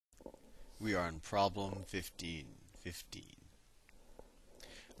We are on problem 15.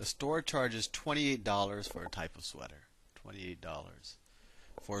 The store charges $28 for a type of sweater. $28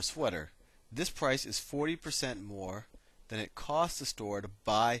 for a sweater. This price is 40% more than it costs the store to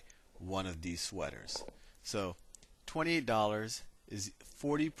buy one of these sweaters. So $28 is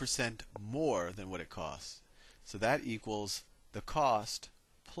 40% more than what it costs. So that equals the cost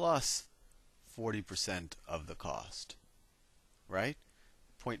plus 40% of the cost. Right?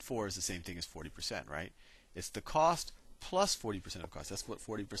 0.4 is the same thing as 40%, right? It's the cost plus 40% of cost. That's what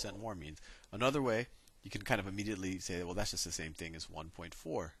 40% more means. Another way, you can kind of immediately say, well, that's just the same thing as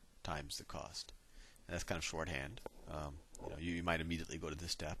 1.4 times the cost. And that's kind of shorthand. You might immediately go to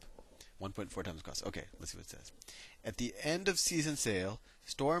this step. 1.4 times the cost. Okay, let's see what it says. At the end of season sale,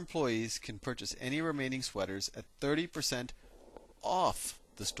 store employees can purchase any remaining sweaters at 30% off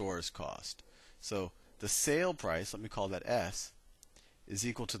the store's cost. So the sale price, let me call that S, is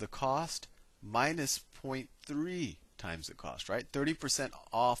equal to the cost minus 0.3 times the cost, right? 30%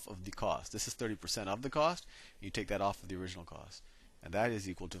 off of the cost. This is 30% of the cost. You take that off of the original cost. And that is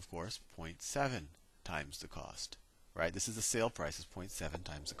equal to, of course, 0.7 times the cost, right? This is the sale price, is 0.7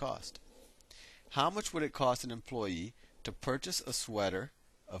 times the cost. How much would it cost an employee to purchase a sweater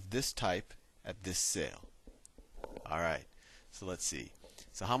of this type at this sale? All right, so let's see.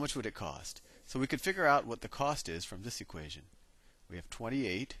 So how much would it cost? So we could figure out what the cost is from this equation. We have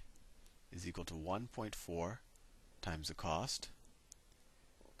 28 is equal to 1.4 times the cost.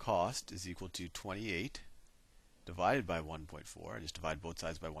 Cost is equal to 28 divided by 1.4. I just divide both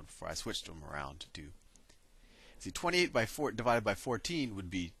sides by 1.4. I switched them around to 2. See, 28 by 4 divided by 14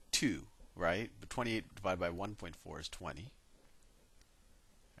 would be 2, right? But 28 divided by 1.4 is 20.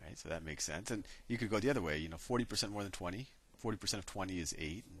 Right, so that makes sense. And you could go the other way. 40% more than 20. 40% of 20 is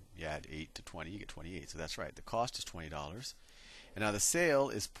 8. And you add 8 to 20, you get 28. So that's right. The cost is $20. And now the sale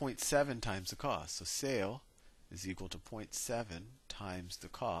is 0.7 times the cost. So sale is equal to 0.7 times the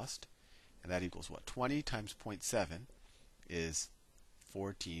cost. And that equals what? 20 times 0.7 is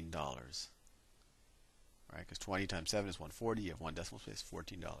 $14. Right? Because 20 times 7 is 140. You have one decimal place,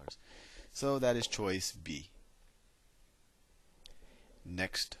 $14. So that is choice B.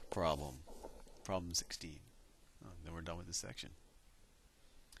 Next problem. Problem 16. Then we're done with this section.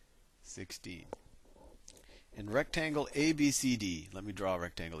 16. In rectangle ABCD, let me draw a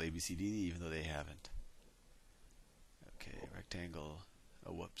rectangle ABCD even though they haven't. Okay, rectangle,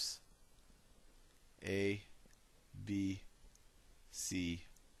 A, B, C,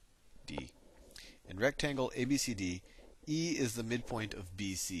 D. In rectangle ABCD, E is the midpoint of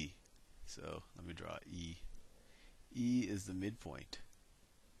BC. So let me draw E. E is the midpoint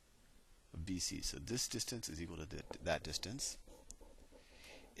of BC. So this distance is equal to that distance.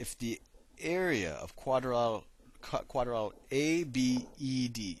 If the area of quadrilateral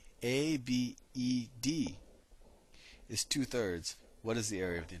ABED is 2/3, what is the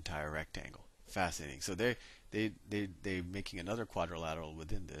area of the entire rectangle? Fascinating. So they're making another quadrilateral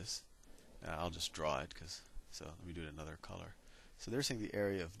within this. I'll just draw it so let me do it another color. So they're saying the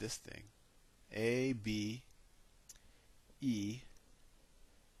area of this thing, ABED,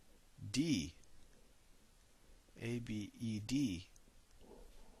 ABED,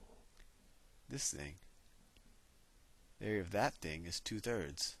 this thing, the area of that thing is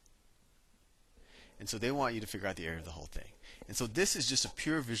 2/3. And so they want you to figure out the area of the whole thing. And so this is just a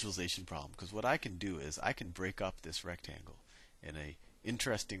pure visualization problem, because what I can do is I can break up this rectangle in an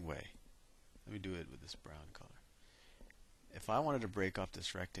interesting way. Let me do it with this brown color. If I wanted to break up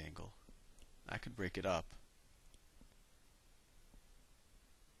this rectangle, I could break it up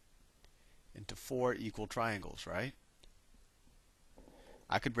into 4 equal triangles, right?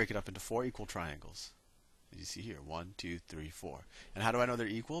 I could break it up into 4 equal triangles. As you see here, 1, 2, 3, 4. And how do I know they're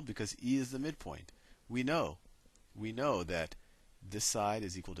equal? Because E is the midpoint. We know that this side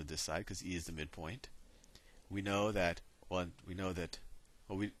is equal to this side because E is the midpoint. We know that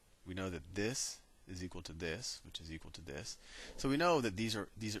this is equal to this, which is equal to this. So we know that these are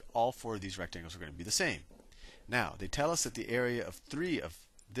all 4 of these rectangles are going to be the same. Now they tell us that the area of 3 of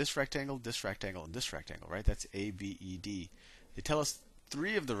this rectangle, and this rectangle, right? That's ABED. They tell us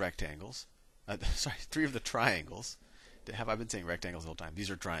 3 of the rectangles. 3 of the triangles. Have I been saying rectangles the whole time? These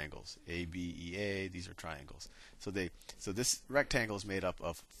are triangles. ABEA. These are triangles. So this rectangle is made up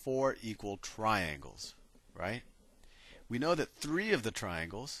of 4 equal triangles, right? We know that 3 of the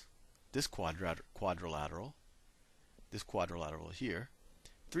triangles, this quadrilateral here,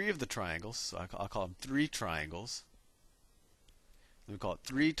 3 of the triangles, so I'll call them 3 triangles. Let me call it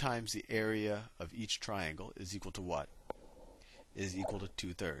 3 times the area of each triangle is equal to what? Is equal to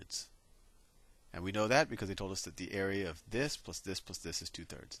 2/3. And we know that because they told us that the area of this plus this plus this is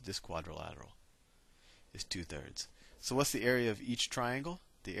 2/3. This quadrilateral is 2/3. So what's the area of each triangle?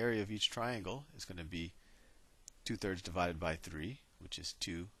 The area of each triangle is going to be 2/3 divided by 3, which is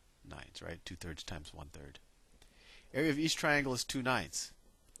 2/9, right? 2/3 times 1/3. Area of each triangle is 2/9.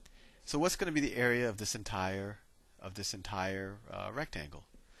 So what's going to be the area of this entire rectangle?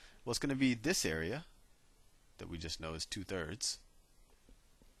 Well, it's going to be this area that we just know is 2/3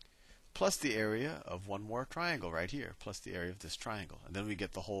 plus the area of one more triangle right here, plus the area of this triangle, and then we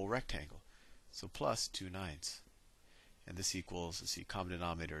get the whole rectangle. So plus 2/9, and this equals, let's see, common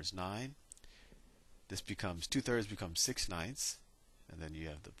denominator is 9. This becomes 2/3 becomes 6/9, and then you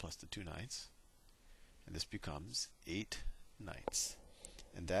have the plus the 2/9, and this becomes 8/9,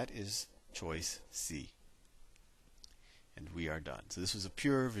 and that is choice C. And we are done. So this was a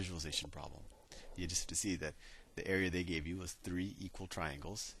pure visualization problem. You just have to see that the area they gave you was 3 equal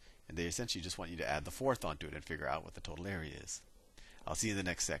triangles, and they essentially just want you to add the fourth onto it and figure out what the total area is. I'll see you in the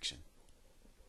next section.